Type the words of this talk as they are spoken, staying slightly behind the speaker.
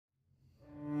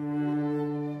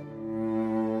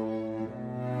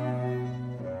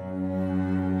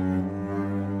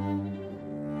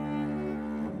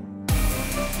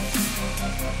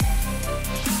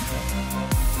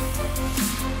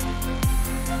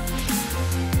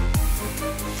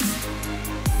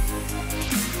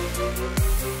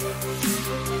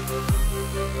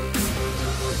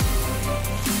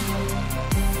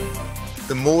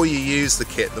The more you use the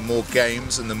kit, the more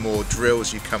games and the more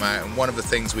drills you come out. And one of the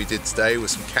things we did today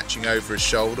was some catching over a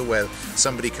shoulder, where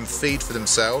somebody can feed for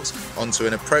themselves onto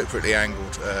an appropriately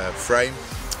angled frame.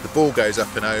 The ball goes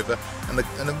up and over, and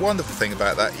the wonderful thing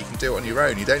about that, you can do it on your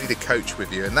own. You don't need a coach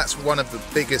with you, and that's one of the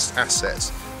biggest assets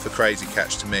for Crazy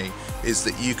Catch to me, is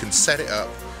that you can set it up,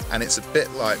 and it's a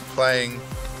bit like playing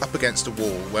up against a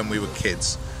wall when we were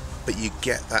kids, but you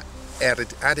get that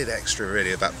added extra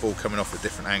really of that ball coming off at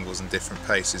different angles and different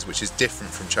paces, which is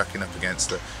different from chucking up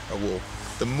against a wall.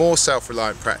 The more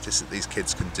self-reliant practice that these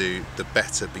kids can do, the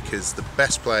better, because the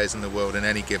best players in the world in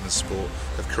any given sport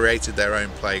have created their own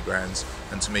playgrounds,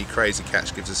 and to me Crazy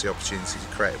Catch gives us the opportunity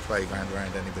to create a playground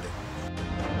around anybody.